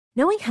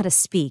Knowing how to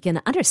speak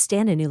and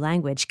understand a new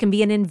language can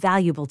be an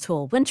invaluable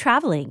tool when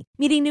traveling,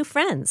 meeting new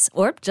friends,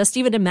 or just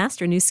even to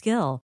master a new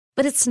skill.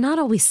 But it's not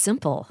always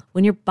simple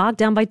when you're bogged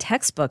down by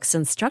textbooks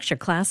and structured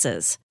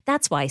classes.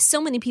 That's why so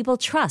many people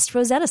trust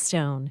Rosetta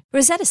Stone.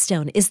 Rosetta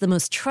Stone is the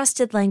most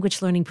trusted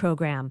language learning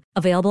program,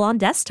 available on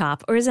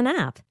desktop or as an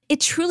app. It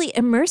truly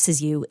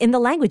immerses you in the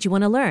language you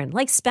want to learn,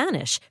 like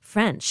Spanish,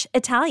 French,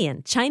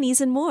 Italian,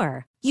 Chinese, and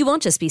more. You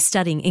won't just be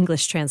studying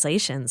English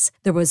translations.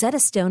 The Rosetta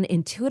Stone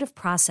intuitive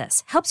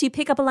process helps you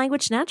pick up a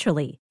language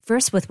naturally,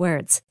 first with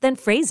words, then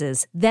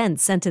phrases, then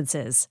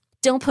sentences.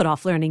 Don't put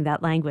off learning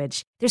that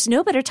language. There's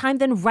no better time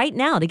than right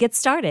now to get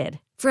started.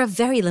 For a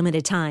very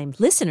limited time,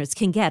 listeners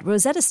can get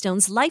Rosetta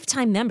Stone's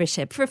lifetime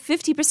membership for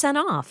 50%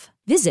 off.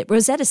 Visit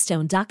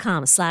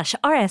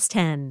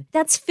rosettastone.com/rs10.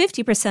 That's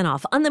 50%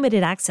 off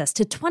unlimited access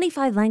to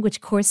 25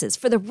 language courses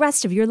for the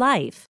rest of your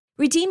life.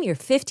 Redeem your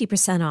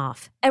 50%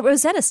 off at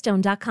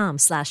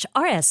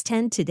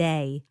rosettastone.com/rs10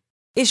 today.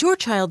 Is your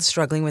child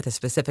struggling with a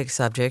specific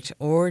subject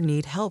or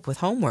need help with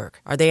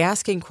homework? Are they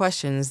asking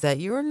questions that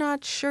you're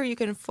not sure you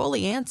can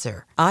fully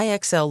answer?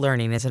 IXL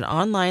Learning is an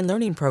online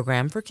learning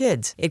program for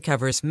kids. It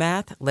covers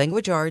math,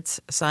 language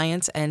arts,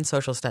 science, and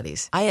social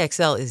studies.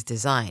 IXL is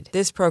designed.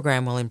 This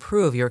program will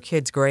improve your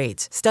kids'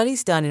 grades.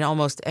 Studies done in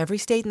almost every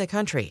state in the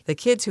country. The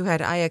kids who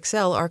had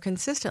IXL are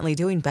consistently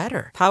doing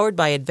better. Powered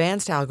by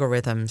advanced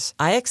algorithms,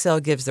 IXL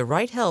gives the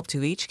right help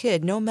to each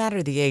kid no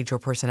matter the age or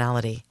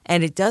personality.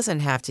 And it doesn't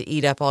have to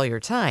eat up all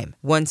your time.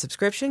 One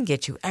subscription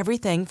gets you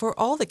everything for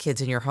all the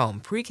kids in your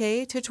home,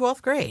 pre-K to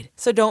 12th grade.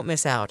 So don't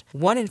miss out.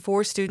 1 in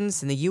 4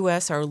 students in the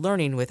U.S. are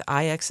learning with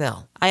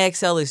IXL.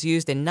 IXL is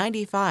used in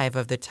 95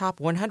 of the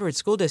top 100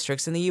 school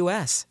districts in the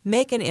U.S.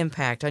 Make an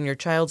impact on your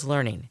child's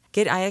learning.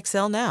 Get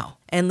IXL now.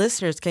 And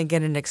listeners can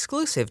get an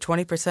exclusive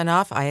 20%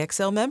 off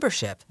IXL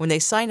membership when they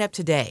sign up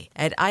today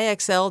at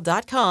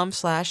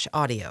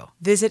IXL.com/audio.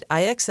 Visit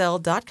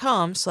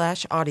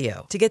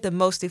IXL.com/audio to get the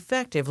most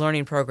effective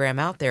learning program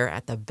out there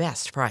at the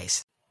best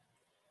price.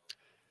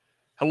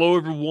 Hello,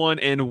 everyone,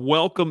 and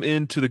welcome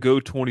into the Go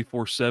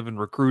 24/7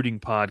 Recruiting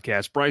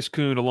Podcast. Bryce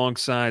Kuhn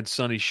alongside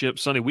Sonny Ship.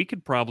 Sonny, we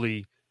could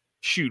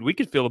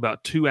fill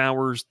about 2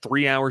 hours,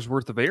 3 hours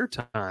worth of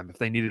airtime if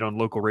they need it on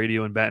local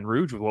radio in Baton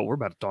Rouge with what we're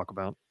about to talk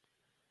about.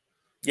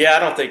 Yeah, I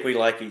don't think we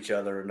like each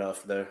other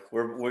enough, though.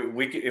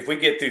 If we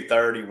get through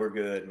 30, we're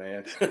good,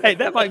 man. Hey,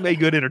 that might make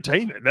good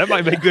entertainment. That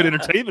might make good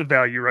entertainment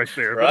value right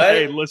there. Right? But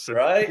hey, listen,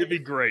 right? It'd be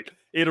great.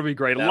 It'll be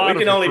great. Now, we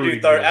can only do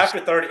 30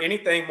 after 30.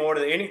 Anything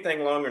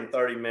longer than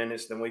 30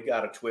 minutes, then we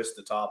got to twist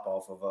the top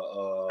off of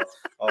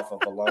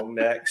a long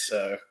neck.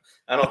 So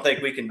I don't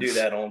think we can do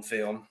that on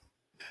film.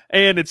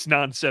 And it's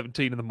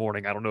 9:17 in the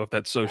morning. I don't know if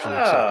that's socially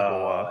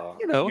acceptable.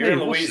 You're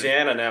in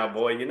Louisiana now,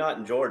 boy. You're not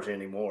in Georgia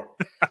anymore.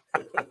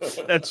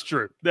 That's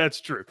true.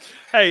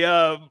 Hey,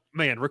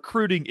 man,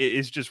 recruiting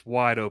is just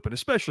wide open,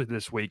 especially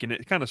this week. And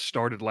it kind of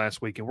started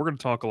last week. And we're going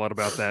to talk a lot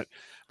about that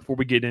before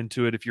we get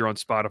into it. If you're on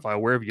Spotify,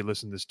 wherever you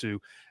listen to this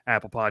to,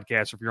 Apple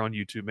Podcasts, or if you're on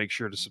YouTube, make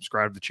sure to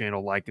subscribe to the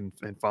channel, like, and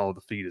follow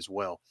the feed as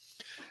well.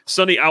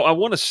 Sonny, I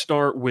want to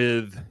start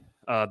with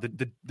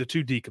the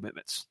two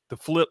decommitments, the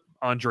flip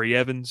Andre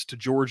Evans to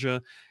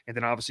Georgia, and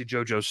then obviously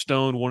JoJo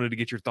Stone. Wanted to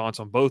get your thoughts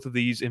on both of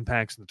these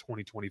impacts in the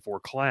 2024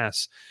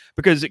 class,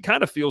 because it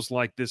kind of feels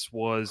like this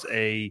was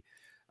we'll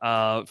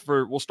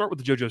start with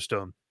the JoJo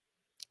Stone.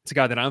 It's a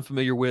guy that I'm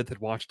familiar with, had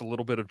watched a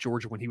little bit of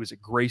Georgia when he was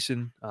at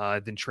Grayson,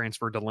 then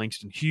transferred to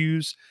Langston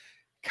Hughes,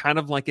 kind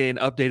of like an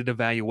updated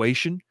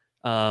evaluation.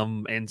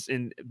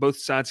 And both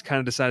sides kind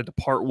of decided to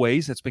part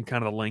ways. That's been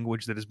kind of the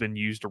language that has been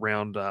used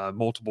around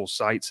multiple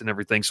sites and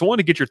everything. So I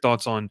wanted to get your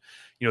thoughts on,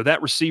 that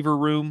receiver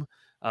room,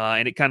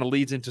 and it kind of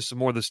leads into some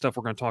more of the stuff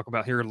we're going to talk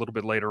about here a little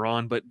bit later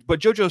on. But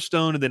JoJo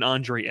Stone and then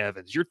Andre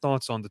Evans, your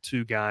thoughts on the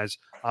two guys.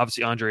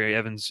 Obviously, Andre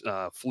Evans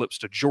flips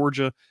to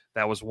Georgia.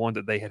 That was one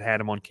that they had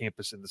him on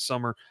campus in the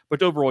summer.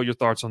 But overall, your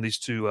thoughts on these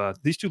two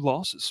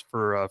losses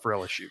for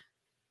LSU.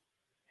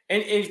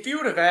 And if you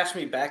would have asked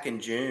me back in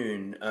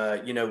June,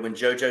 when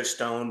JoJo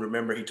Stone,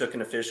 remember he took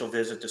an official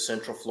visit to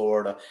Central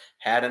Florida,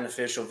 had an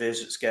official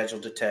visit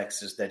scheduled to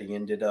Texas that he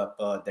ended up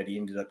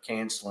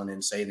canceling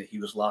and saying that he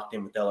was locked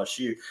in with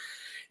LSU.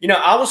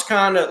 I was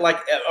kind of like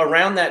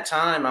around that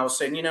time, I was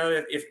saying,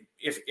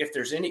 if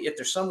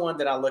there's someone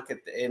that I look at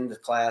in the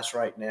class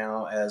right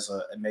now as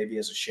maybe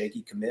a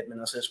shaky commitment,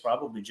 I say it's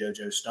probably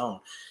JoJo Stone.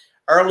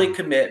 Early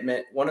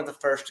commitment, one of the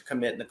first to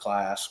commit in the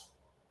class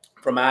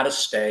from out of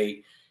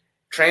state.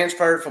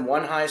 Transferred from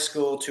one high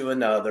school to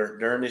another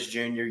during his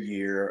junior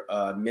year,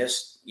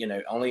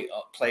 only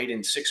played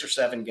in 6 or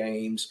 7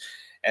 games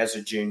as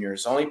a junior.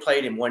 He's only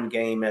played in 1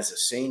 game as a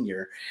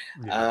senior.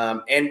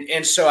 Yeah.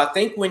 And so I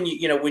think when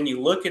you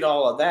look at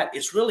all of that,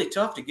 it's really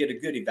tough to get a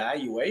good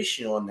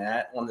evaluation on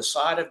that. On the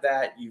side of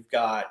that, you've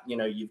got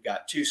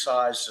 2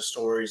 sides to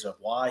stories of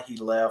why he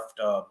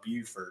left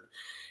Buford.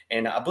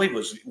 And I believe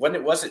was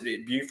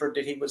it Buford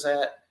that he was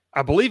at?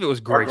 I believe it was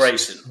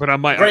Grayson. But it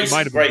might have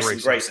been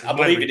Grayson. I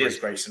believe it is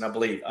Grayson. I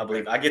believe.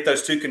 I get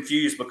those two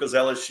confused because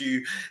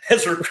LSU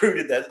has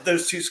recruited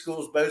those two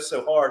schools both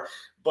so hard.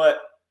 But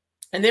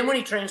And then when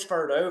he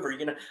transferred over,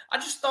 I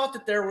just thought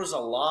that there was a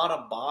lot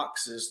of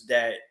boxes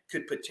that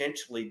could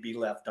potentially be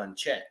left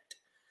unchecked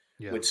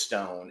Yeah. with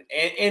Stone.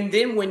 And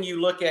then when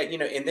you look at,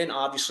 and then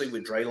obviously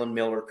with Draylon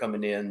Miller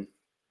coming in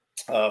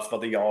for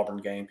the Auburn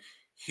game,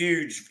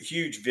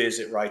 huge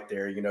visit right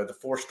there. The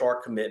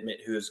 4-star commitment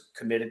who is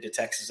committed to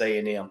Texas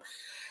A&M.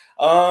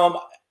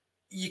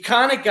 You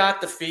kind of got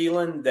the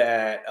feeling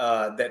that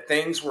that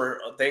things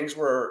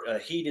were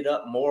heated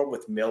up more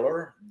with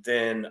Miller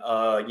than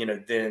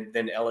than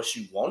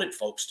LSU wanted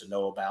folks to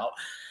know about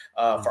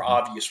for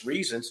obvious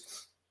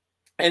reasons.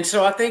 And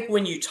so I think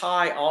when you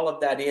tie all of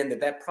that in,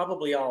 that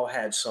probably all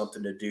had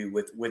something to do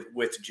with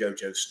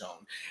JoJo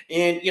Stone.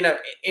 And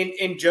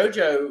and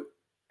JoJo,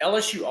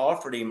 LSU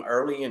offered him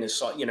early in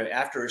his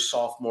after his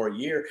sophomore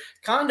year,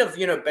 kind of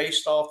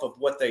based off of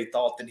what they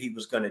thought that he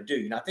was going to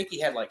do. I think he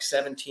had like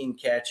 17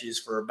 catches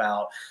for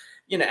about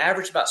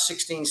average about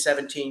 16,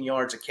 17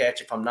 yards a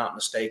catch, if I'm not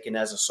mistaken,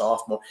 as a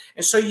sophomore.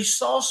 And so you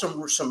saw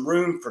some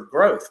room for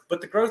growth, but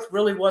the growth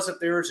really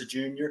wasn't there as a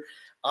junior.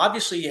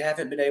 Obviously, you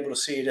haven't been able to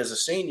see it as a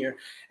senior.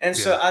 And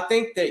so I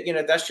think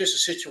that, that's just a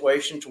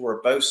situation to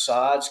where both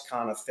sides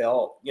kind of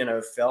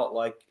felt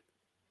like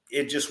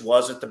it just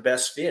wasn't the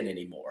best fit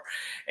anymore.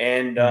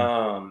 And,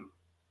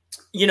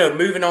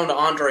 moving on to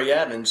Andre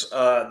Evans,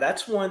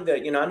 that's one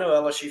that, I know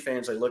LSU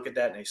fans, they look at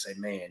that and they say,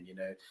 man,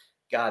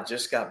 God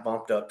just got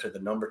bumped up to the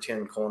number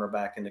 10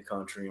 cornerback in the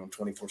country on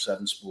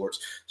 24/7 Sports.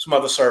 Some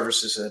other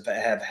services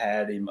have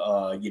had him,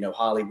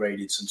 highly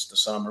rated since the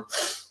summer.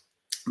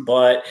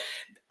 But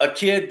a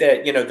kid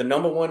that, the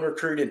number 1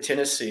 recruit in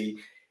Tennessee,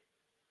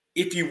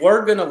 if you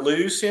were going to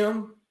lose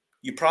him,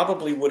 you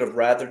probably would have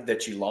rather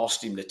that you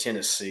lost him to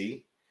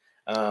Tennessee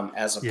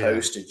as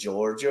opposed to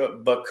Georgia,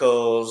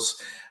 because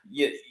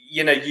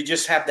you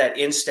just have that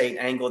in-state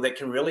angle that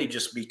can really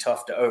just be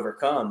tough to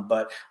overcome.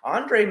 But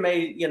Andre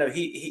made,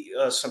 he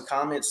some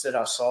comments that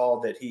I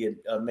saw that he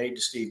had made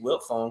to Steve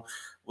Wiltfong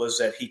was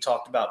that he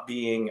talked about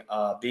being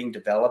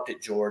developed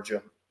at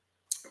Georgia,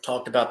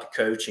 talked about the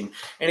coaching,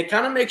 and it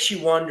kind of makes you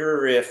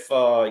wonder if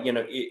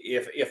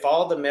if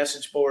all the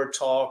message board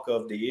talk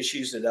of the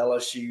issues that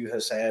LSU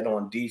has had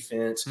on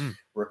defense,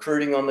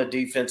 recruiting on the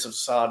defensive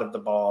side of the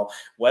ball,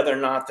 whether or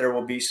not there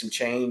will be some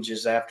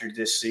changes after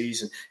this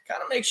season,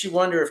 kind of makes you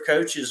wonder if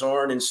coaches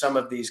aren't in some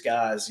of these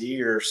guys'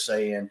 ears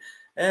saying,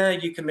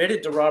 you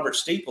committed to Robert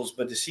Steeples,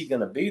 but is he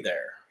going to be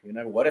there?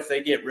 What if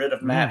they get rid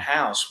of Matt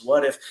House?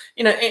 What if,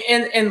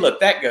 and look,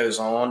 that goes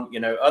on,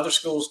 other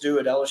schools do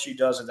it. LSU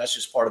doesn't. That's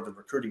just part of the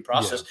recruiting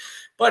process.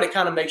 But it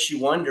kind of makes you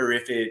wonder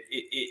if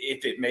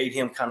it made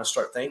him kind of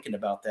start thinking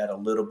about that a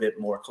little bit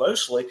more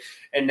closely.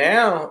 And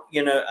now,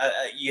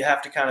 you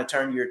have to kind of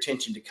turn your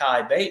attention to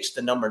Kai Bates,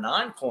 the number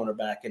 9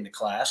 cornerback in the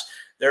class.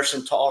 There's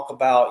some talk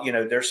about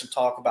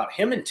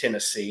him in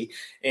Tennessee,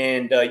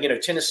 and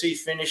Tennessee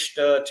finished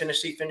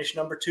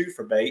number 2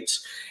 for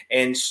Bates,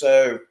 and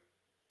so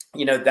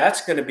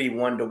that's going to be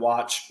one to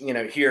watch,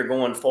 here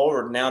going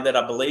forward. Now that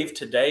I believe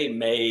today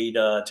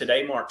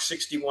marked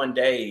 61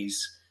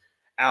 days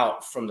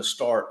out from the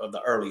start of the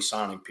early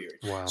signing period.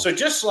 Wow. So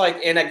just like,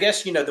 and I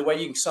guess, the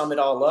way you can sum it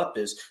all up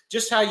is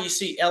just how you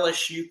see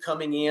LSU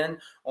coming in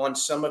on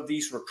some of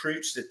these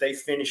recruits that they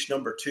finished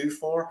number 2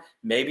 for,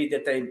 maybe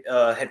that they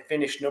had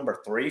finished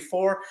number 3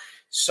 for.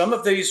 Some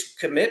of these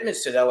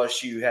commitments that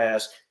LSU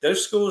has,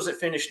 those schools that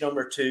finished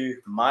number 2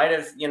 might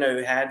have,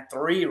 had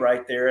 3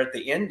 right there at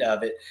the end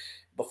of it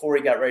before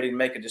he got ready to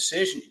make a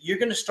decision. You're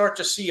going to start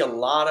to see a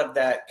lot of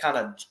that kind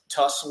of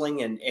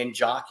tussling and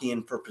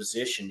jockeying for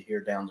position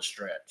here down the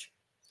stretch.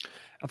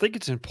 I think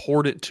it's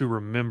important to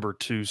remember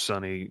too,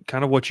 Sonny,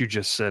 kind of what you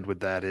just said with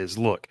that is,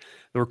 look,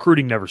 the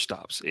recruiting never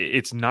stops.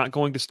 It's not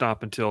going to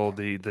stop until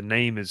the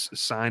name is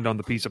signed on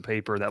the piece of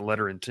paper, that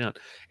letter of intent.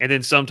 And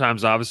then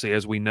sometimes, obviously,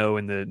 as we know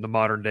in the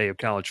modern day of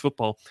college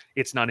football,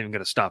 it's not even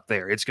going to stop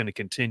there. It's going to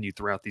continue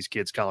throughout these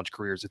kids' college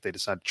careers if they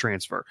decide to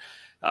transfer.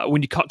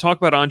 When you talk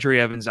about Andre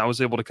Evans, I was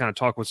able to kind of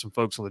talk with some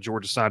folks on the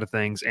Georgia side of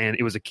things, and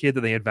it was a kid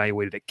that they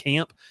evaluated at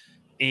camp.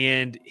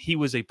 And he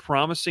was a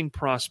promising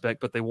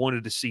prospect, but they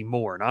wanted to see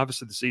more. And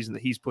obviously the season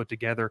that he's put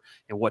together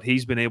and what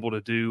he's been able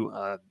to do,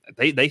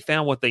 they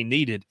found what they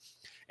needed.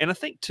 And I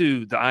think,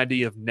 too, the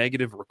idea of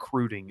negative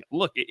recruiting,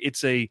 look, it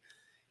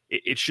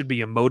should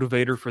be a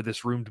motivator for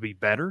this room to be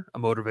better, a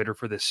motivator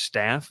for this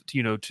staff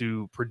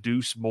to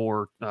produce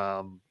more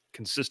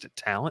consistent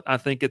talent, I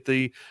think, at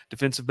the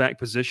defensive back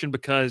position,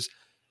 because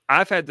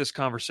I've had this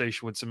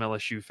conversation with some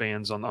LSU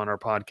fans on our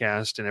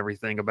podcast and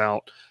everything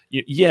about,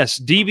 yes,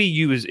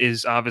 DBU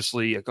is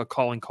obviously a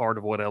calling card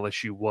of what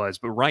LSU was,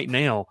 but right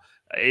now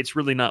it's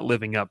really not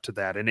living up to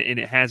that. And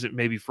it hasn't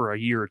maybe for a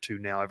year or two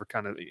now, ever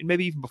kind of,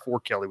 maybe even before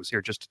Kelly was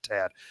here, just a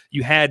tad.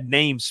 You had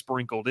names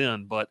sprinkled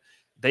in, but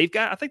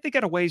I think they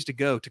got a ways to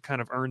go to kind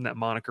of earn that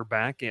moniker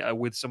back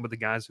with some of the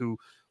guys who,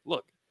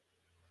 look,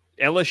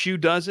 LSU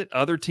does it,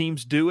 other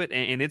teams do it,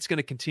 and it's going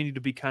to continue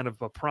to be kind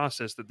of a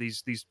process that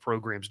these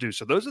programs do.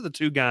 So those are the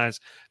 2 guys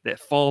that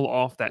fall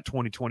off that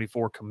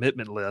 2024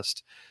 commitment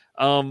list.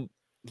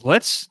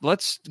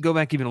 Let's go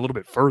back even a little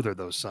bit further,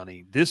 though,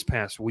 Sonny. This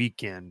past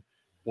weekend,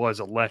 was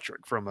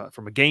electric from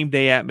a game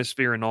day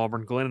atmosphere in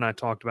Auburn. Glenn and I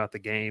talked about the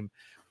game,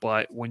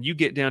 but when you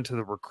get down to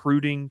the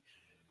recruiting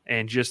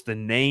and just the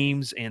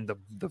names and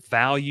the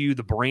value,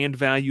 the brand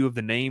value of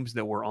the names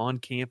that were on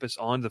campus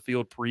on the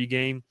field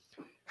pregame,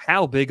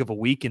 how big of a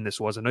weekend this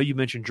was. I know you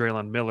mentioned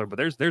Draylon Miller, but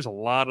there's a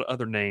lot of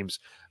other names.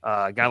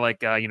 A guy like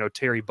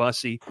Terry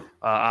Bussey,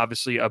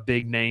 obviously a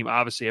big name.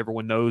 Obviously,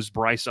 everyone knows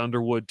Bryce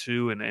Underwood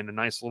too, and a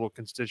nice little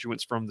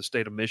constituents from the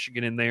state of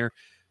Michigan in there.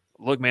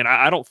 Look, man,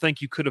 I don't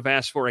think you could have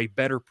asked for a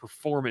better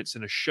performance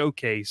in a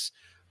showcase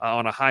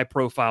on a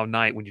high-profile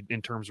night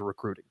in terms of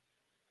recruiting.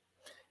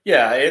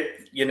 Yeah,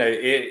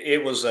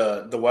 it was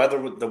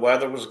the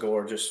weather was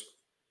gorgeous.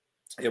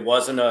 It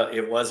wasn't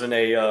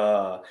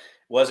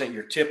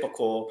your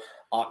typical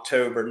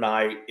October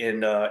night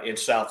in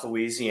South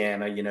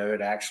Louisiana.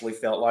 It actually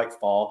felt like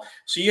fall.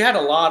 So you had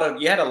a lot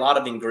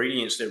of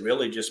ingredients that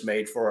really just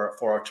made for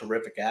a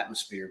terrific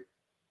atmosphere.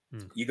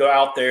 You go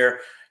out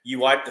there, you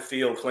wipe the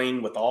field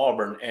clean with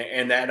Auburn,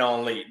 and that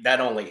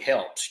only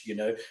helps.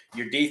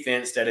 Your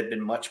defense that had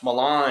been much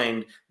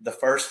maligned the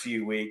first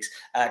few weeks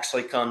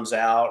actually comes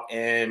out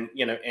and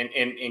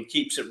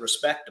keeps it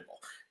respectable.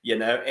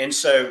 And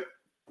so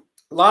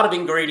a lot of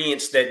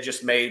ingredients that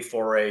just made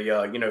for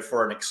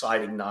for an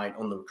exciting night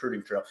on the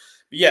recruiting trail.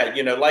 But yeah,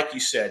 like you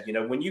said,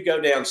 when you go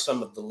down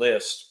some of the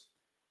lists,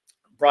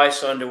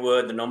 Bryce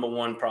Underwood, the number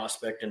one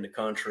prospect in the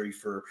country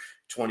for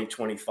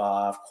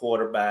 2025,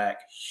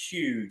 quarterback,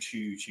 huge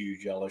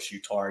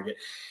LSU target.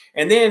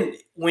 And then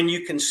when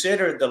you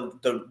consider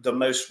the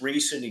most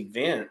recent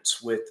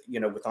events with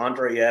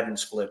Andre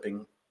Evans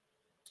flipping,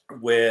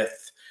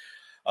 with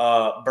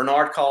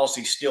Bernard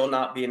Causey still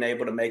not being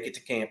able to make it to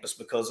campus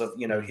because of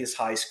his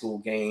high school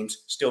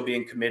games, still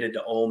being committed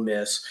to Ole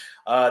Miss.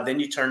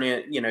 Then you turn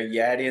in, you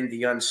add in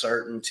the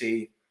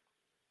uncertainty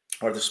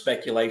or the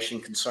speculation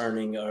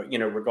concerning,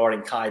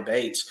 regarding Kai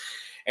Bates.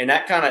 And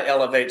that kind of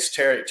elevates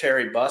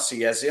Terry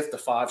Bussey as if the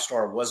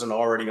 5-star wasn't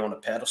already on a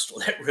pedestal.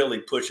 That really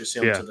pushes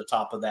him to the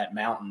top of that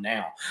mountain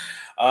now.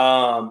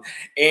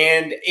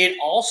 And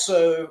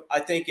I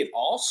think it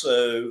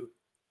also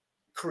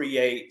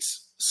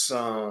creates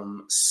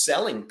some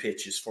selling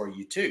pitches for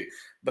you too.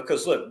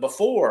 Because look,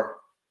 before,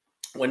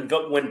 when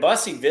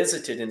Bussey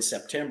visited in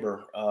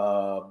September,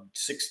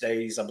 6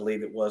 days, I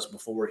believe it was,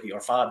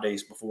 5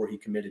 days before he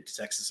committed to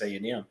Texas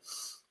A&M,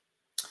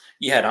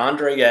 you had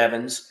Andre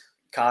Evans,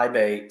 Kai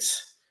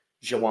Bates,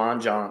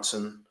 Jawan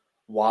Johnson,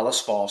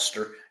 Wallace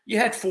Foster. You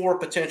had 4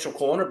 potential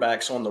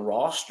cornerbacks on the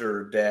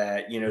roster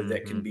that,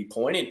 that can be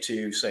pointed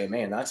to, say,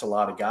 man, that's a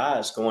lot of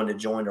guys going to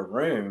join a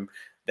room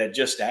that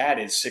just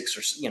added 6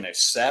 or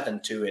 7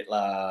 to it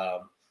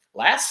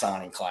last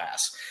signing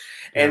class.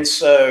 Yeah. And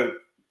so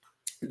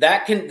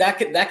that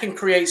can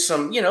create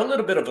some, a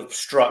little bit of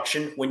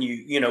obstruction when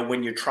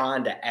when you're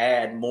trying to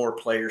add more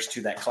players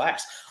to that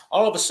class.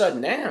 All of a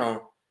sudden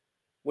now,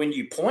 when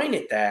you point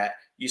at that,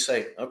 you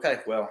say, okay,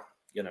 well,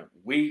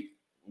 we've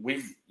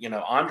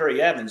Andre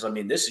Evans, I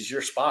mean, this is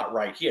your spot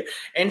right here.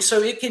 And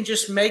so it can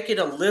just make it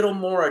a little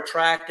more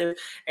attractive.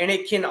 And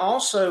it can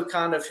also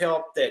kind of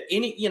help that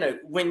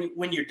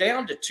when you're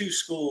down to 2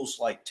 schools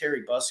like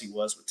Terry Bussey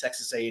was with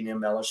Texas A&M,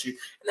 LSU, and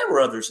there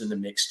were others in the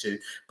mix too.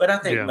 But I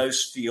think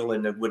most feel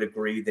and would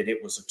agree that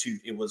it was a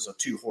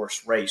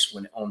 2-horse race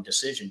when on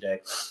decision day.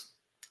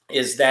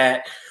 Is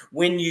that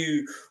when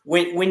you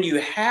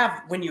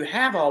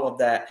have all of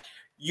that,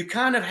 you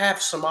kind of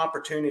have some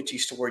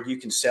opportunities to where you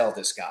can sell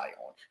this guy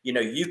on.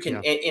 You can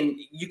and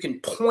you can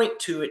point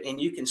to it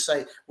and you can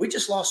say, we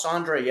just lost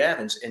Andre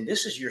Evans and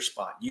this is your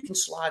spot. You can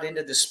slide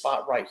into this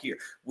spot right here.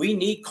 We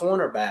need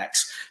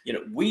cornerbacks.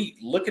 We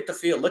look at the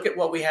field, look at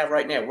what we have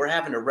right now. We're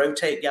having to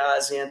rotate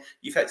guys in.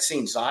 You've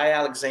seen Zy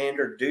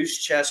Alexander, Deuce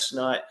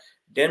Chestnut,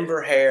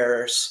 Denver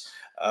Harris,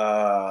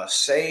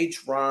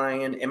 Sage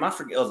Ryan,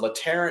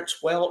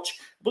 LaTerrence Welch.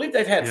 I believe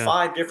they've had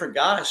 5 different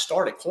guys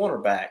start at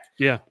cornerback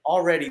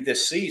already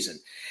this season.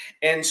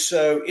 And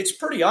so it's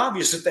pretty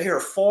obvious that they are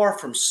far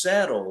from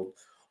settled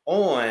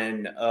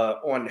on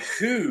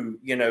who,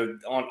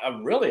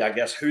 really, I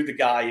guess, who the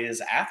guy is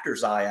after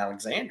Zy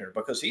Alexander,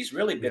 because he's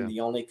really been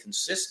the only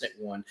consistent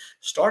one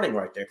starting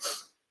right there.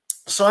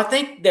 So I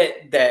think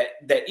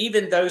that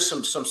even though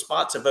some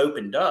spots have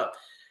opened up,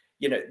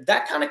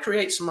 that kind of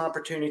creates some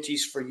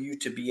opportunities for you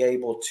to be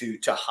able to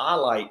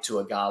highlight to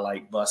a guy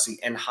like Bussey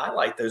and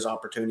highlight those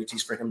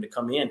opportunities for him to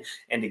come in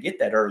and to get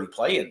that early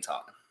play-in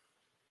time.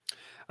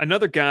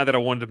 Another guy that I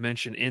wanted to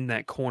mention in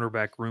that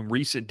cornerback room,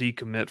 recent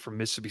decommit from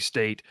Mississippi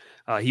State.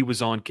 He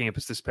was on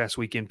campus this past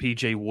weekend,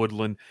 P.J.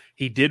 Woodland.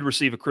 He did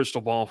receive a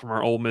crystal ball from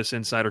our Ole Miss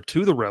insider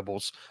to the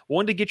Rebels.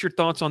 Wanted to get your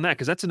thoughts on that,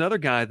 because that's another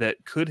guy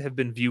that could have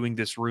been viewing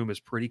this room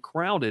as pretty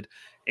crowded.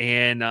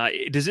 And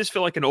does this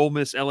feel like an Ole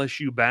Miss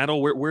LSU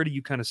battle? Where do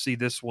you kind of see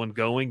this one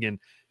going? And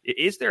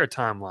is there a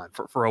timeline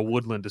for a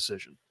Woodland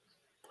decision?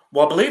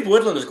 Well, I believe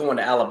Woodland is going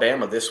to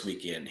Alabama this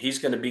weekend. He's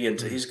going to be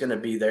Mm. he's going to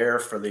be there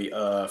for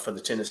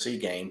the Tennessee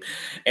game,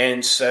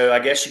 and so I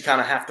guess you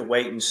kind of have to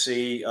wait and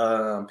see,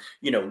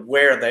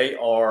 where they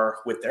are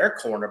with their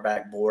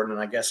cornerback board, and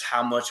I guess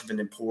how much of an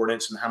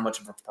importance and how much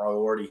of a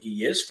priority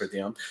he is for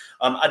them.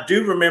 I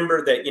do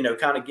remember that,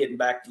 kind of getting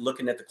back to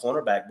looking at the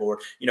cornerback board.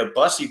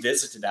 Bussy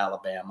visited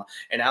Alabama,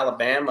 and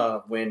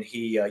Alabama when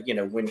he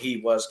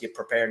was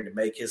preparing to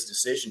make his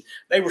decision,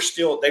 they were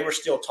still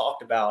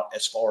talked about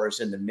as far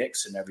as in the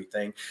mix and everything.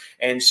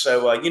 And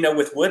so,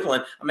 with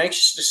Woodland, I'm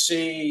anxious to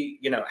see,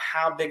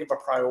 how big of a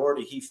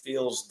priority he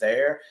feels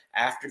there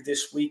after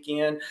this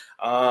weekend,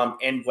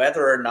 and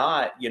whether or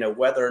not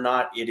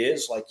it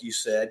is, like you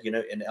said,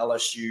 an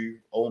LSU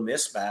Ole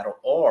Miss battle,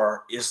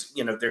 or is,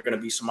 there going to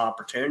be some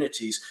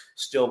opportunities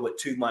still with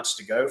 2 months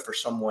to go for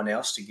someone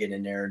else to get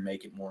in there and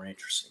make it more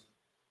interesting.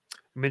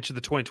 You mentioned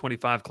the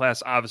 2025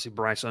 class. Obviously,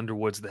 Bryce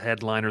Underwood's the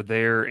headliner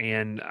there.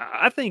 And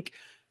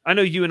I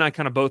know you and I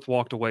kind of both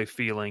walked away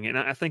feeling, and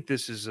I think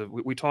this is,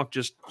 we talked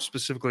just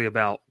specifically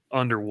about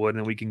Underwood,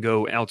 and we can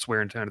go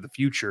elsewhere into the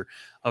future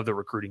of the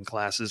recruiting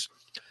classes.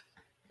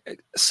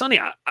 Sonny,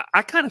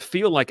 I kind of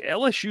feel like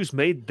LSU's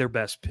made their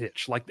best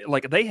pitch.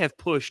 Like they have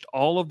pushed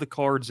all of the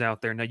cards out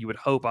there. Now you would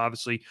hope,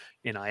 obviously,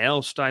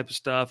 NIL type of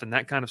stuff and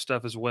that kind of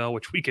stuff as well,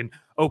 which we can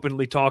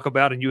openly talk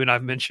about. And you and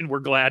I've mentioned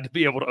we're glad to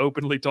be able to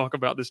openly talk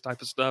about this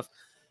type of stuff.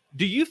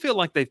 Do you feel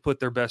like they've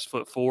put their best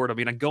foot forward? I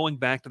mean, going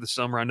back to the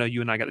summer, I know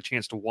you and I got a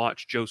chance to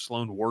watch Joe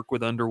Sloan work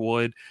with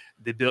Underwood.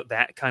 They built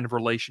that kind of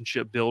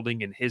relationship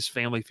building and his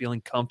family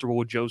feeling comfortable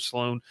with Joe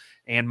Sloan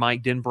and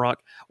Mike Denbrock.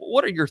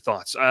 What are your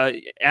thoughts?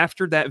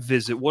 After that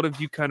visit, what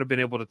have you kind of been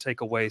able to take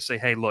away? Say,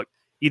 hey, look,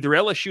 either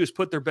LSU has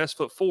put their best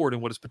foot forward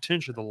in what is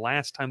potentially the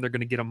last time they're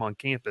going to get them on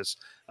campus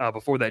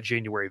before that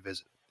January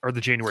visit or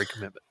the January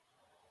commitment.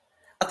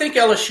 I think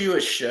LSU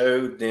has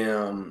showed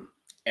them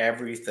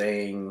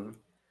everything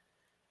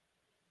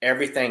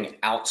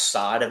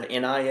outside of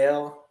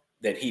NIL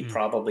that he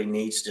probably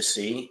needs to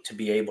see to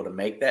be able to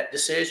make that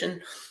decision.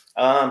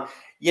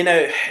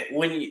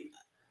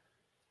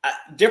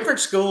 Different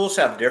schools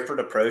have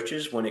different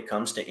approaches when it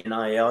comes to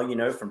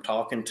NIL, from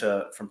talking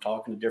to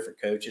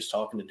different coaches,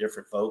 talking to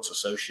different folks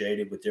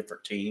associated with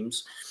different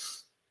teams,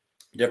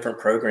 different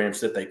programs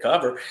that they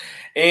cover.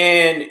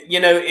 And,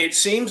 it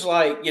seems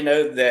like,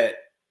 that,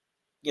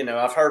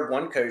 I've heard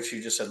one coach who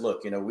just said,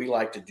 look, we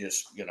like to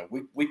just,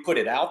 we put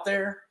it out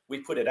there. We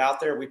put it out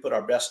there. We put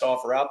our best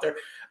offer out there.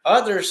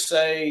 Others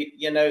say,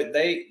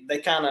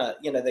 they kind of,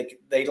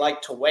 they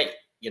like to wait,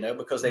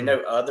 because they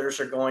know others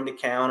are going to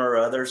counter,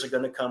 others are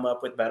going to come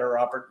up with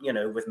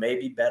with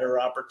maybe better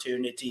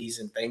opportunities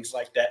and things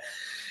like that.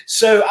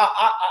 So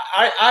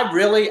I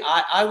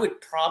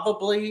would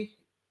probably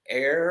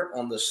err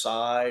on the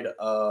side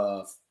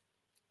of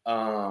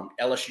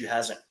LSU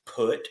hasn't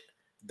put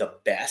the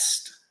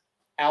best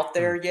out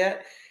there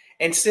yet,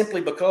 and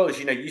simply because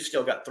you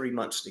still got 3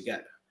 months to go.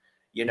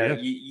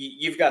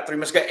 You've got 3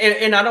 months to go,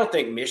 and I don't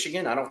think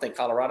Michigan, I don't think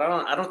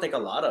Colorado, I don't think a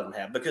lot of them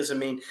have, because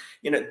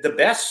the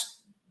best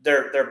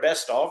their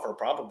best offer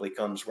probably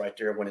comes right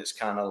there when it's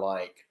kind of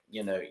like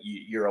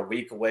you're a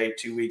week away,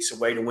 2 weeks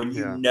away, to when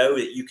you know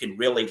that you can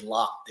really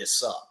lock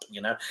this up.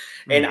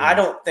 And I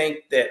don't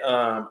think that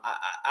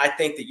I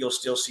think that you'll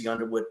still see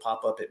Underwood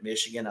pop up at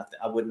Michigan.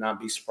 I would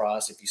not be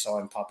surprised if you saw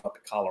him pop up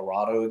at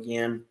Colorado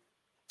again.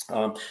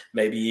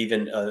 Maybe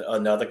even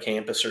another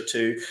campus or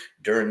two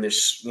during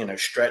this,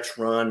 stretch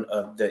run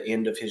of the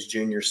end of his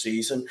junior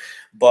season.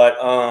 But,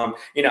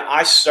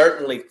 I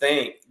certainly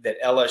think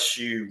that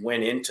LSU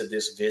went into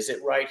this visit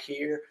right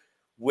here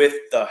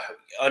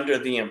under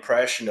the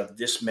impression of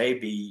this may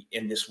be,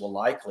 and this will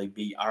likely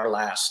be our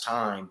last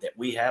time that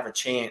we have a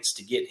chance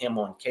to get him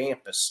on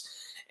campus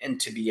and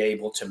to be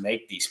able to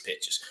make these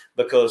pitches.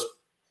 Because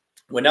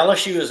when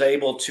LSU is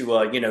able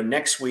to,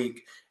 next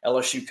week,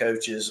 LSU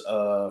coaches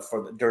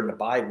during the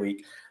bye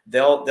week,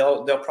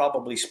 they'll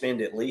probably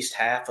spend at least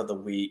half of the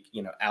week,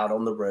 out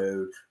on the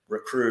road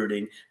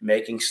recruiting,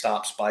 making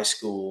stops by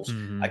schools.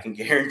 I can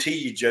guarantee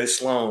you Joe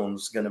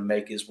Sloan's going to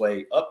make his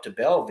way up to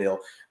Belleville,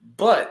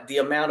 but the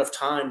amount of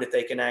time that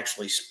they can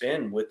actually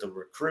spend with the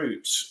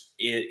recruits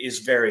is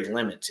very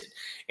limited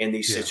in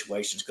these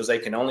situations, because they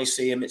can only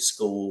see him at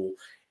school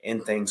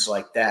and things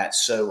like that.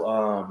 So,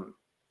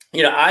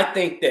 I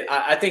think that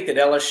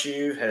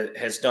LSU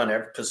has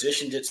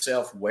positioned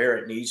itself where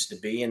it needs to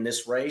be in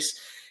this race,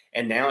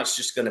 and now it's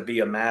just going to be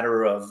a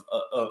matter of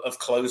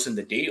closing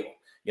the deal.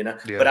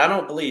 But I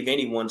don't believe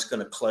anyone's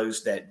going to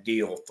close that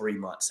deal 3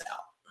 months out.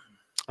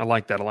 I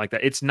like that.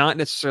 It's not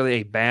necessarily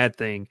a bad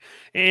thing.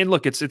 And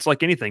look, it's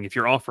like anything. If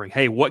you're offering,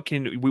 hey, what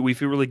can we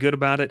feel really good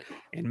about it?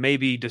 And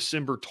maybe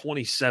December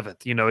 27th,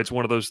 it's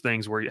one of those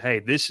things where, hey,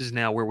 this is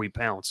now where we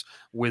pounce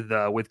with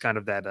kind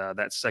of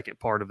that second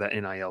part of that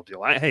NIL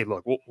deal. Hey,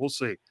 look, we'll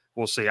see.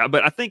 We'll see.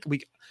 But I think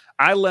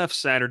I left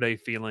Saturday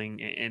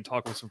feeling and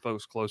talking with some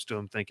folks close to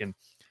him thinking,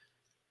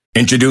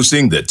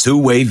 Introducing the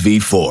two-way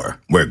V4,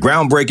 where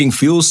groundbreaking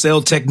fuel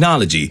cell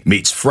technology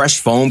meets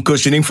fresh foam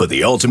cushioning for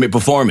the ultimate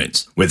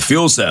performance. With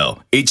fuel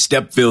cell, each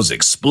step feels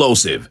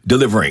explosive,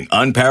 delivering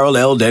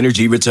unparalleled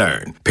energy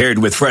return. Paired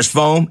with fresh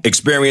foam,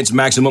 experience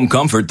maximum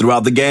comfort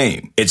throughout the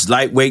game. Its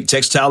lightweight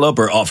textile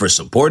upper offers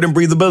support and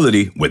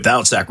breathability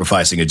without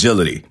sacrificing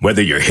agility.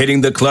 Whether you're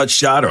hitting the clutch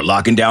shot or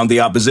locking down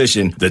the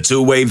opposition, the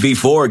two-way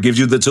V4 gives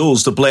you the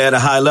tools to play at a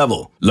high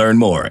level. Learn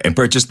more and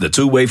purchase the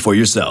two-way for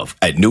yourself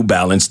at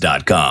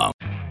newbalance.com.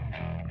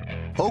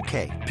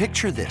 Okay,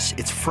 picture this.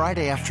 It's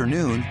Friday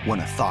afternoon when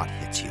a thought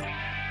hits you.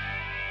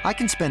 I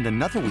can spend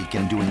another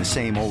weekend doing the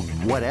same old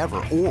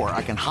whatever, or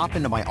I can hop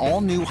into my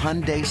all-new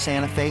Hyundai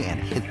Santa Fe and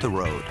hit the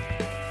road.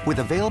 With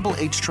available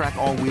H-Track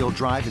all-wheel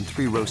drive and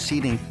 3-row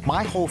seating,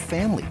 my whole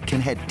family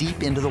can head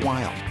deep into the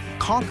wild.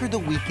 Conquer the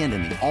weekend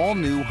in the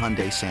all-new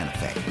Hyundai Santa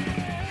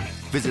Fe.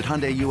 Visit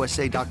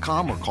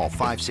HyundaiUSA.com or call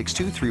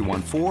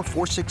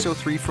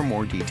 562-314-4603 for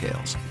more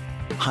details.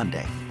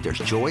 Hyundai, there's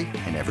joy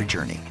in every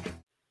journey.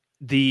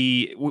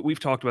 We've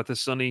talked about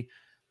this, Sonny.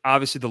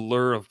 Obviously, the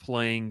lure of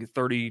playing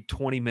 30,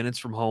 20 minutes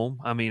from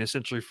home. I mean,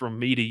 essentially from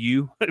me to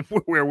you,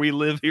 where we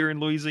live here in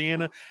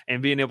Louisiana,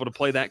 and being able to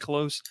play that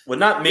close. Well,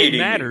 not me to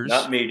matters. you.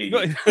 Not me to you.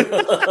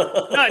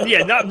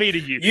 Not me to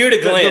you. You to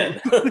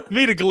Glenn.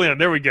 Me to Glenn.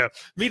 There we go.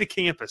 Me to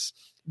campus.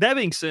 That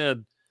being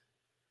said,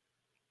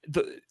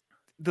 the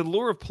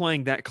lure of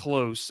playing that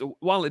close,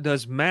 while it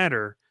does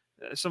matter,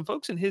 some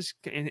folks in his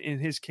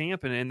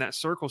camp and in that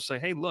circle say,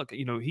 hey, look,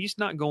 he's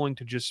not going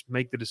to just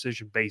make the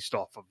decision based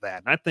off of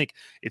that. And I think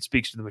it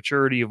speaks to the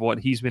maturity of what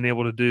he's been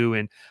able to do.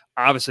 And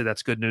obviously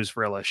that's good news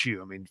for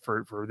LSU. I mean,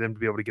 for them to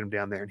be able to get him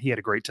down there. And he had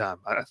a great time.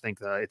 I think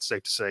it's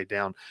safe to say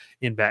down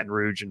in Baton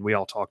Rouge. And we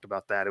all talked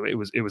about that.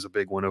 It was a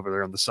big one over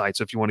there on the site.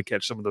 So if you want to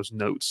catch some of those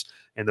notes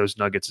and those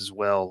nuggets as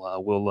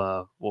well,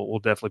 we'll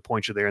definitely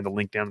point you there in the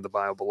link down in the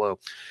bio below.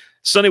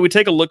 Sonny, we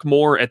take a look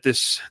more at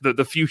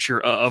the future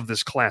of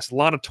this class. A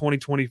lot of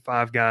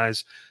 2025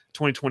 guys,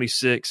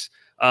 2026.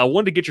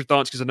 Wanted to get your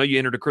thoughts because I know you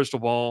entered a crystal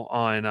ball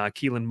on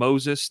Keelan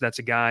Moses. That's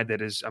a guy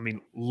that is,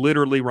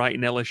 literally right in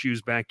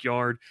LSU's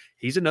backyard.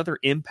 He's another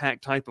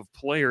impact type of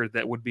player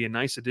that would be a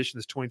nice addition to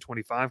this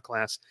 2025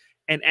 class.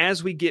 And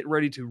as we get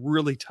ready to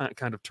really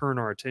kind of turn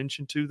our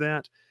attention to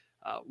that,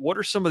 what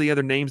are some of the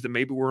other names that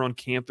maybe were on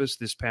campus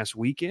this past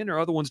weekend or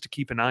other ones to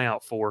keep an eye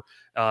out for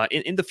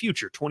in the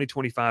future,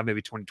 2025,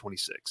 maybe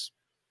 2026?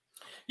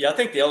 Yeah, I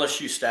think the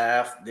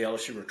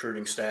LSU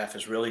recruiting staff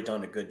has really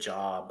done a good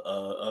job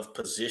of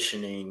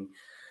positioning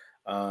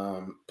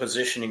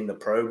the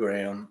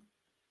program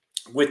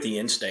with the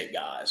in-state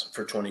guys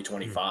for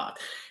 2025.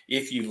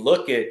 If you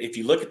look at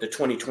the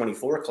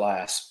 2024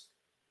 class,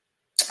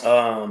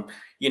 some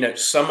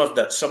of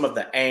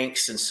the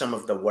angst and some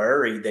of the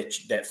worry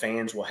that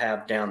fans will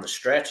have down the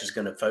stretch is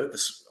going to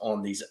focus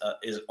on these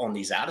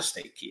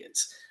out-of-state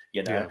kids,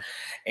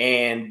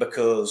 and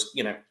because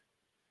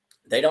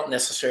they don't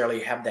necessarily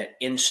have that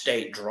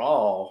in-state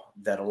draw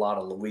that a lot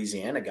of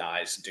Louisiana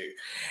guys do,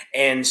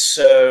 and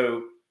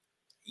so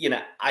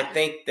I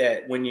think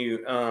that when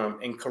you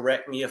and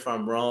correct me if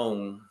I'm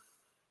wrong,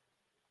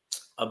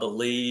 I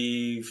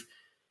believe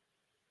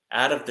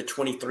out of the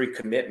 23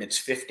 commitments,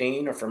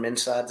 15 are from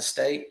inside the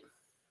state.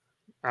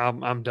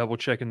 I'm double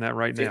checking that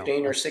right 15 now.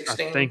 15 or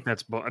 16. I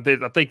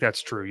think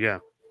that's true. Yeah,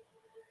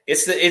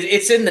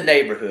 it's in the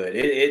neighborhood.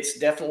 It's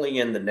definitely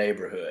in the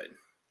neighborhood.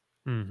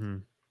 Mm-hmm.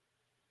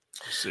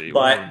 Let's see,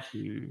 but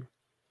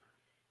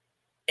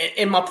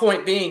and my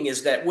point being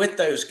is that with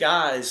those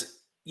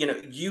guys,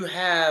 you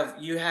have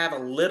a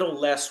little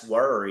less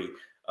worry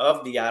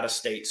of the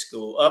out-of-state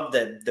school, of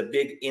the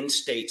big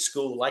in-state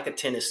school, like a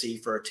Tennessee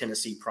for a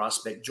Tennessee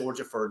prospect,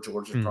 Georgia for a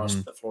Georgia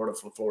prospect, Florida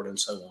for Florida, and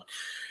so on.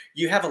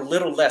 You have a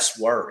little less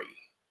worry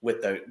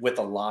with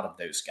a lot of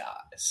those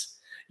guys,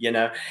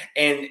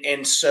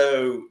 and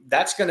so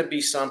that's going to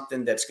be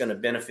something that's going to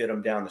benefit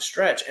them down the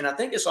stretch. And I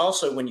think it's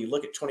also, when you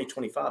look at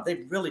 2025,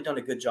 they've really done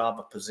a good job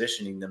of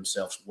positioning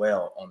themselves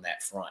well on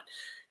that front.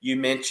 You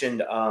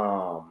mentioned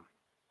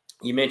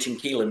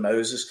Keelan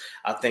Moses.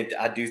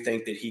 I do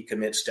think that he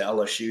commits to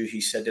LSU.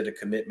 He said that a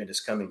commitment is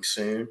coming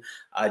soon.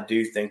 I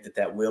do think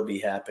that will be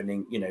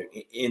happening,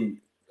 in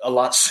a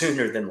lot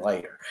sooner than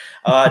later.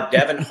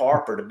 Devin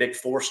Harper, the big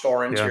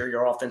 4-star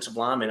interior offensive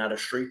lineman out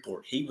of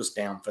Shreveport, he was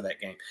down for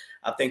that game.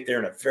 I think they're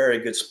in a very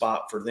good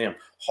spot for them.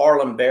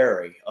 Harlem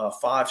Berry, a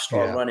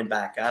 5-star running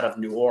back out of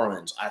New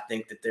Orleans, I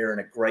think that they're in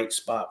a great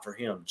spot for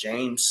him.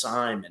 James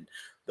Simon,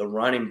 the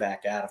running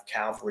back out of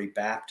Calvary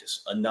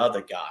Baptist,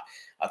 another guy.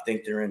 I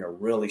think they're in a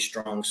really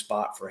strong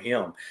spot for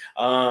him.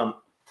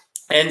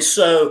 And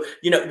so,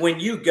 when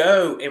you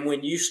go and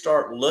when you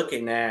start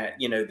looking at,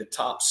 the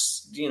top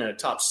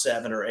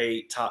 7 or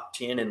 8, top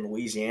 10 in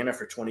Louisiana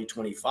for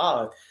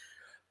 2025,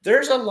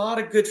 there's a lot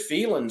of good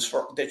feelings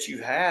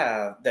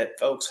that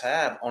folks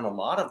have on a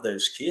lot of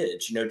those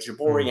kids.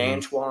 Jabari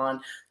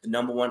Antoine, the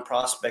number 1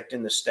 prospect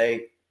in the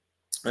state,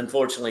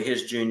 Unfortunately,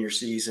 his junior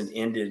season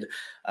ended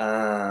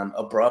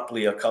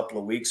abruptly a couple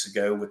of weeks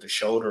ago with a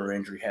shoulder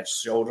injury, had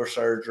shoulder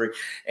surgery.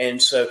 And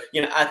so,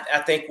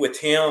 I think with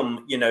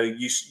him,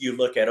 you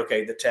look at,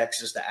 okay, the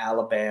Texas, the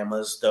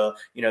Alabamas,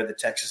 the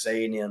Texas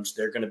A&Ms,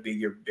 they're going to be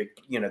your big,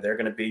 they're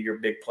going to be your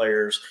big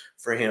players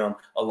for him,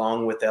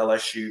 along with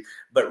LSU.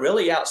 But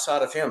really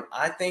outside of him,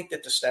 I think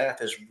that the staff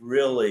has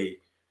really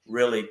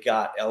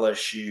got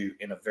LSU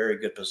in a very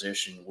good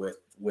position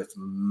with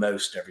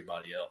most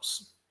everybody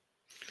else.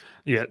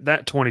 Yeah,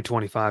 that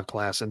 2025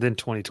 class and then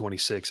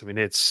 2026. I mean,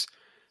 it's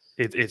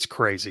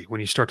crazy when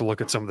you start to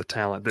look at some of the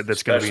talent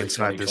that's going to be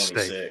inside this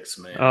state.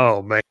 Man.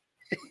 Oh man,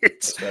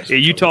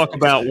 you talk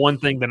about one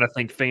thing that I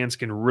think fans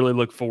can really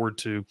look forward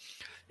to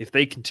if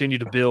they continue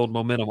to build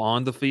momentum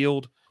on the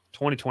field.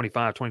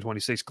 2025,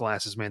 2026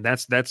 classes, man,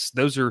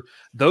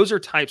 those are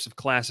types of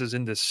classes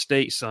in this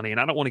state, Sonny. And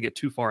I don't want to get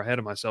too far ahead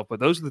of myself,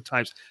 but those are the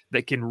types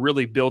that can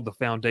really build the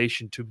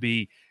foundation to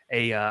be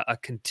a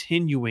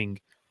continuing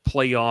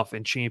playoff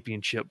and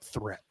championship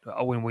threat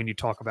when you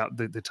talk about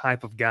the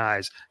type of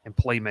guys and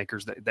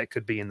playmakers that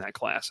could be in that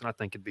class. And I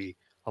think it'd be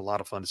a lot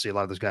of fun to see a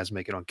lot of those guys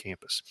make it on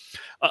campus.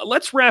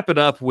 Let's wrap it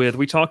up with,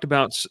 we talked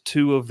about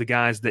two of the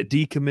guys that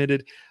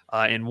decommitted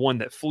and one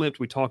that flipped.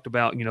 We talked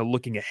about,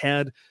 looking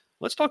ahead.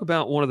 Let's talk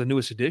about one of the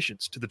newest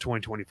additions to the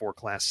 2024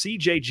 class,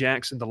 C.J.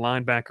 Jackson, the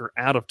linebacker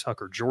out of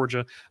Tucker,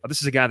 Georgia.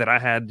 This is a guy that I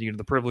had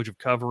the privilege of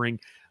covering.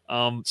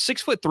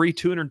 6'3",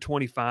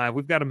 225.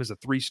 We've got him as a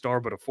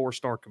 3-star, but a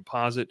 4-star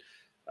composite.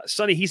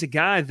 Sonny, he's a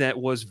guy that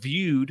was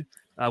viewed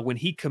when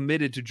he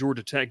committed to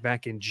Georgia Tech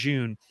back in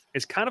June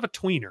as kind of a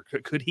tweener.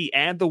 Could he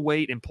add the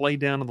weight and play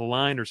down on the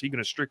line, or is he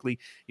going to strictly,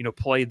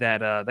 play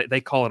that?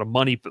 They call it a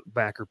money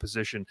backer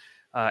position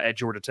at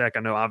Georgia Tech. I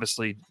know,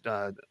 obviously,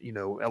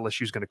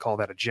 LSU is going to call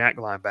that a jack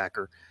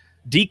linebacker.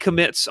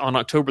 Decommits on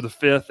October the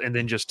 5th, and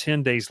then just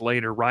 10 days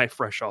later, right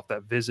fresh off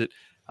that visit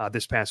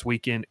this past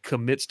weekend,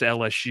 commits to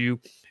LSU.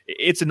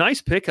 It's a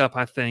nice pickup,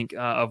 I think,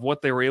 of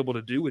what they were able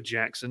to do with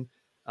Jackson.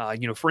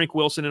 Frank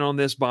Wilson in on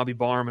this, Bobby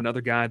Barham,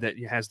 another guy that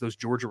has those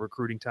Georgia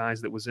recruiting ties,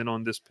 that was in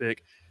on this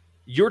pick.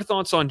 Your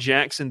thoughts on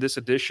Jackson, this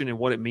edition, and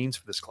what it means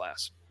for this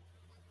class?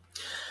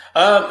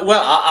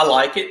 Well, I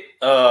like it.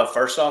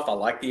 First off, I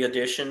like the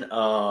addition.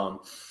 I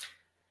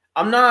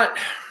don't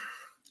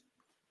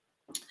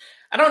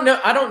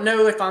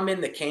know if I'm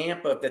in the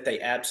camp of that they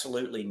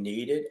absolutely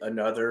needed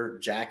another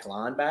jack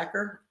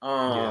linebacker.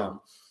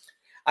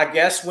 I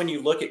guess when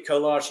you look at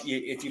Kolash,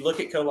 if you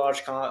look at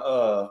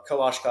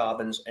Kolash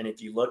Cobbins, and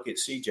if you look at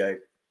CJ,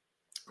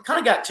 kind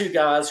of got two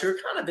guys who are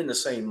kind of in the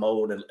same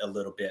mold a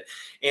little bit.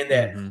 In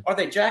that, Are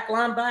they jack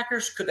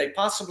linebackers? Could they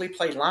possibly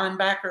play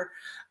linebacker?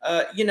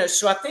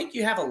 So I think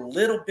you have a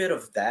little bit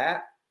of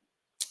that.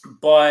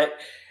 But,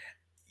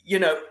 you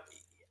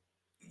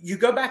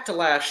go back to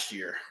last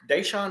year,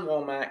 Deshaun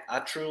Womack, I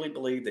truly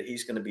believe that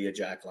he's going to be a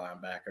jack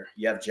linebacker.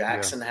 You have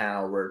Jackson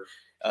Howard.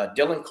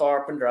 Dylan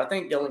Carpenter, I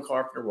think Dylan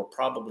Carpenter will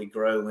probably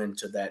grow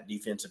into that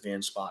defensive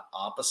end spot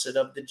opposite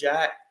of the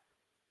jack.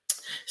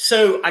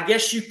 So I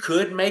guess you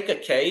could make a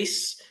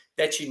case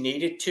that you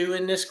needed to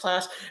in this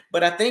class,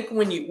 but I think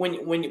when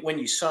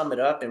you sum it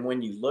up and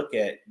when you look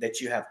at that,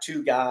 you have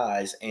two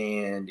guys,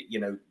 and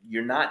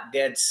you're not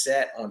dead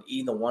set on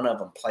either one of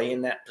them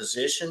playing that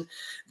position.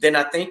 Then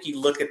I think you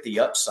look at the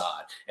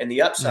upside, and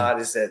the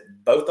upside is that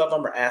both of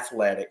them are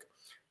athletic.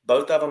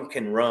 Both of them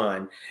can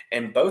run,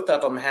 and both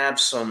of them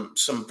have some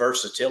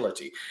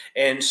versatility.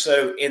 And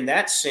so in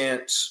that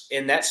sense,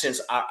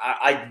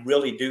 I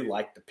really do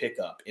like the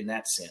pickup in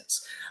that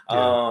sense.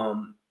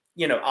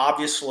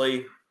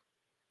 Obviously,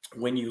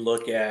 when you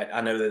look at,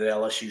 I know that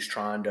LSU's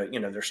trying to,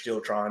 they're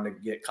still trying to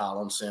get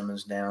Colin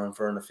Simmons down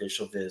for an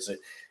official visit.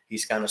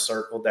 He's kind of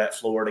circled that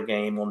Florida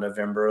game on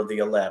November the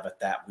 11th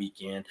that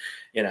weekend.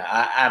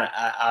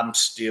 I'm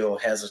still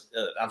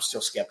I'm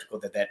still skeptical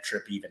that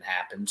trip even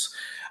happens.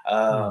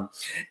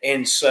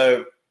 And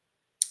so,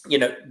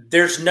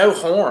 there's no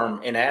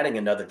harm in adding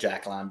another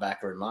jack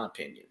linebacker, in my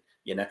opinion.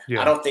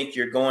 I don't think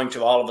you're going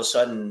to all of a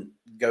sudden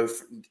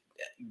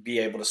be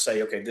able to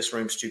say, okay, this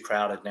room's too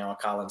crowded now,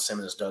 Colin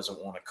Simmons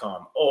doesn't want to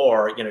come,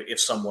 or, if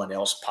someone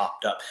else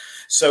popped up.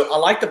 So I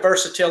like the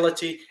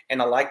versatility,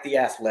 and I like the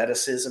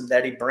athleticism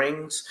that he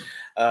brings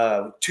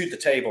to the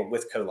table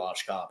with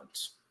Kolash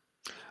Cobbins.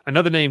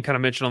 Another name kind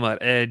of mentioned on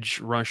that edge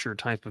rusher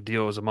type of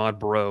deal is Ahmad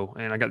Barrow,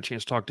 and I got a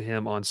chance to talk to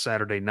him on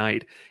Saturday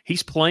night.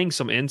 He's playing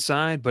some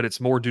inside, but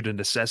it's more due to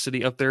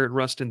necessity up there at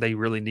Ruston. They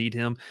really need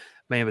him.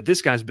 Man, but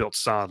this guy's built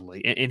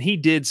solidly. And he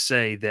did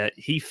say that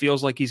he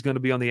feels like he's going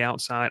to be on the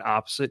outside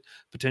opposite,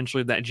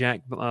 potentially that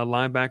jack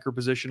linebacker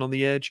position on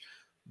the edge.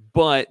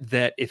 But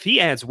that if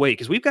he adds weight,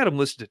 because we've got him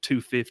listed at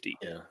 250,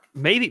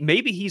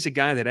 maybe he's a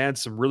guy that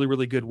adds some really,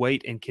 really good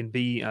weight and can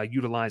be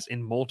utilized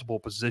in multiple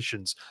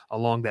positions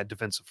along that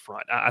defensive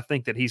front. I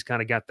think that he's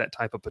kind of got that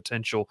type of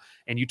potential.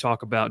 And you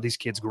talk about these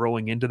kids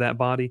growing into that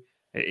body.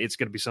 it's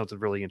going to be something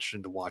really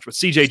interesting to watch. But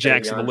C.J.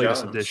 Jackson, the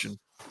latest addition.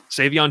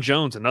 Savion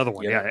Jones, another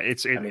one. Yeah,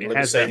 it look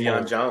has at that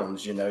Savion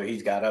Jones.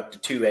 He's got up to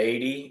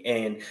 280,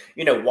 and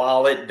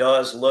while it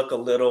does look a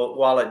little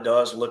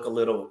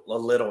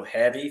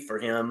heavy for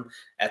him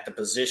at the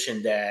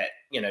position that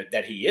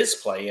that he is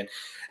playing.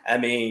 I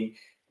mean,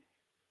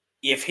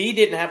 if he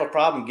didn't have a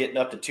problem getting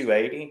up to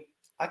 280,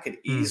 I could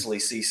easily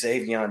see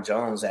Savion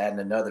Jones adding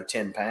another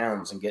 10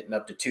 pounds and getting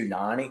up to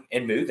 290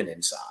 and moving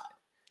inside.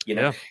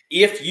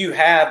 If you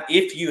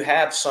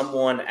have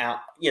someone out,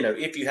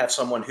 if you have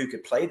someone who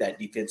could play that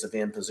defensive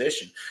end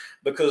position,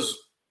 because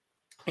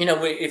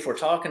if we're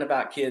talking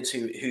about kids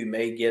who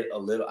may get a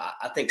little,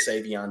 I think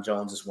Savion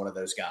Jones is one of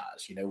those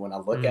guys. When I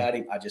look at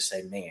him, I just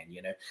say, man,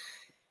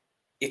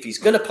 if he's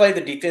going to play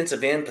the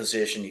defensive end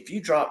position, if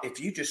you drop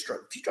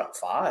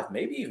 5,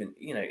 maybe even,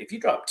 if you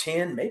drop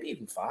 10, maybe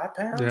even 5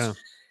 pounds. Yeah.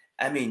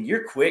 I mean,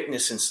 your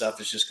quickness and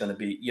stuff is just going to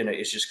be,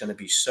 it's just going to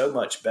be so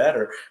much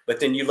better. But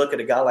then you look at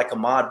a guy like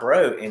Ahmad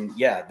Bro, and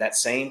that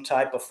same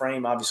type of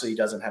frame. Obviously, he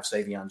doesn't have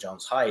Savion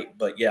Jones' height,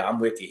 but I'm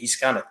with you. He's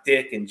kind of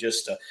thick and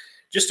just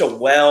a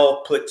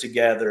well put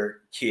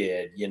together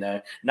kid.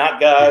 Not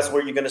guys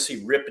where you're going to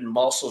see ripping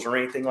muscles or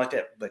anything like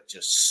that, but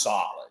just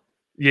solid.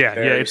 Yeah,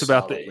 it's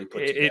about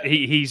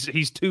he's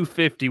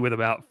 250 with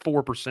about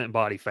 4%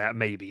 body fat,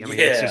 maybe. I mean,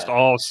 it's just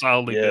all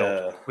solidly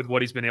built with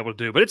what he's been able to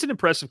do. But it's an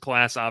impressive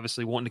class,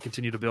 obviously, wanting to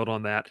continue to build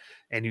on that.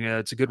 And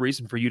it's a good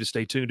reason for you to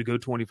stay tuned to Go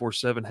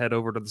 24/7. Head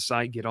over to the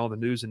site, get all the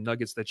news and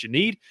nuggets that you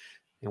need.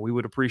 And we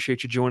would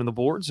appreciate you joining the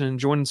boards and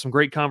joining some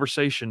great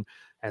conversation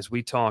as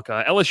we talk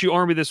LSU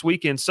Army this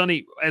weekend.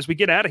 Sonny, as we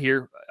get out of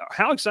here,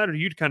 how excited are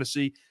you to kind of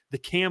see the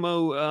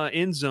camo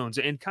end zones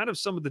and kind of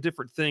some of the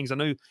different things? I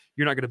know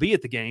you're not going to be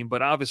at the game,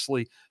 but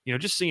obviously,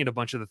 just seeing a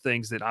bunch of the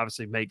things that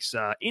obviously makes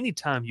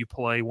anytime you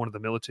play one of the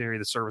military,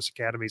 the service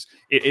academies,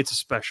 it's a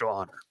special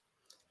honor.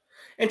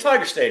 And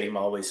Tiger Stadium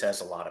always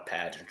has a lot of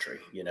pageantry.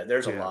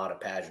 There's a lot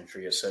of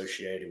pageantry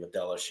associated with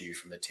LSU,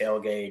 from the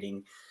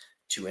tailgating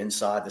to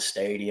inside the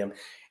stadium.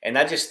 And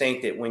I just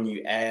think that when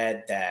you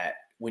add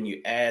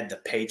the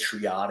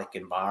patriotic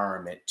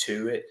environment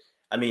to it,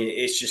 I mean,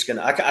 it's just going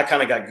to, I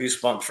kind of got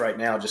goosebumps right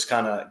now, just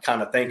kind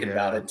of thinking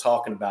about it and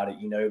talking about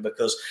it,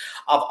 because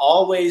I've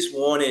always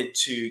wanted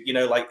to,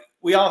 like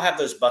we all have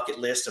those bucket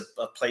lists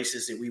of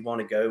places that we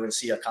want to go and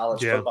see a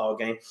college football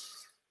game.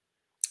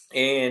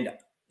 And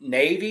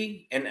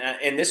Navy, and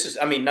this is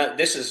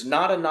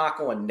not a knock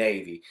on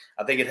Navy.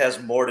 I think it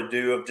has more to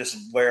do of just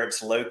where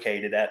it's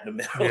located at in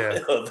the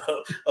middle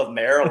of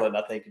Maryland.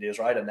 I think it is,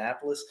 right?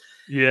 Annapolis.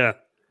 Yeah.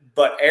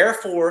 But Air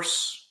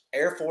Force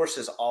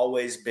has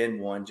always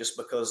been one, just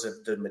because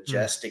of the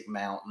majestic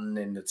mountain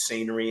and the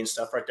scenery and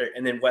stuff right there.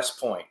 And then West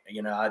Point,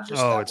 that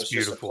was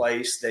just a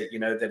place that,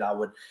 that I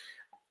would.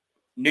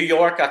 New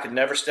York, I could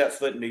never step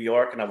foot in New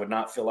York, and I would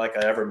not feel like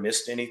I ever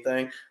missed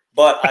anything.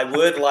 But I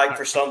would like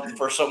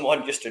for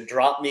someone just to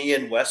drop me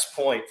in West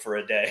Point for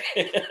a day.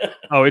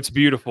 Oh, it's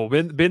beautiful.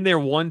 Been there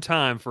one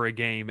time for a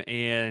game,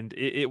 and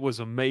it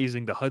was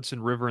amazing. The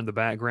Hudson River in the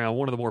background,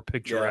 one of the more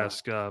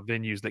picturesque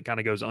venues that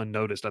kind of goes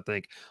unnoticed, I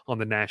think, on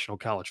the national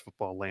college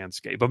football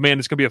landscape. But, man,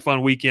 it's going to be a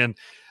fun weekend,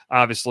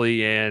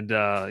 obviously, and,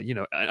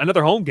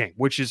 another home game,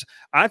 which is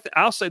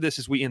I'll say this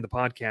as we end the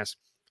podcast.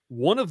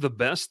 One of the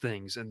best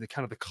things and the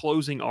kind of the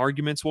closing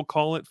arguments, we'll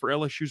call it, for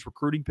LSU's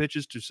recruiting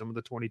pitches to some of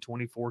the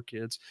 2024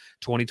 kids,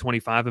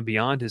 2025 and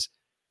beyond, is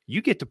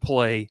you get to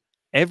play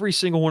every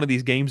single one of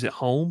these games at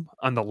home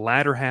on the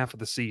latter half of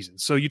the season.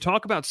 So you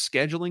talk about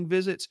scheduling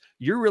visits,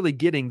 you're really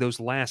getting those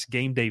last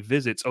game day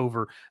visits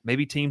over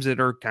maybe teams that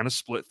are kind of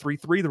split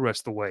 3-3 the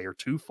rest of the way, or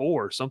 2-4,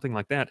 or something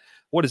like that.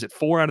 What is it?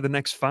 4 out of the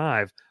next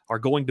 5 are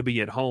going to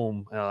be at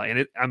home.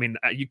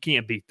 You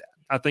can't beat that.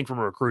 I think from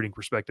a recruiting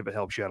perspective, it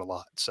helps you out a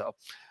lot. So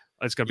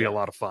it's going to be a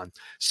lot of fun.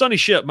 Sonny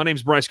Ship, my name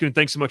is Bryce Coon.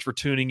 Thanks so much for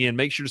tuning in.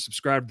 Make sure to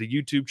subscribe to the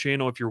YouTube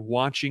channel if you're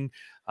watching.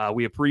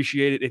 We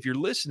appreciate it. If you're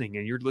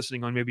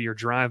listening on maybe your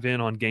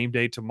drive-in on game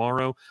day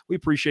tomorrow, we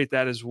appreciate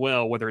that as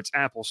well, whether it's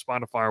Apple,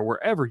 Spotify, or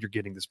wherever you're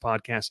getting this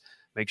podcast.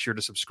 Make sure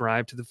to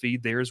subscribe to the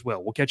feed there as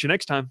well. We'll catch you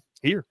next time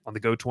here on the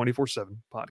Go 24/7 podcast.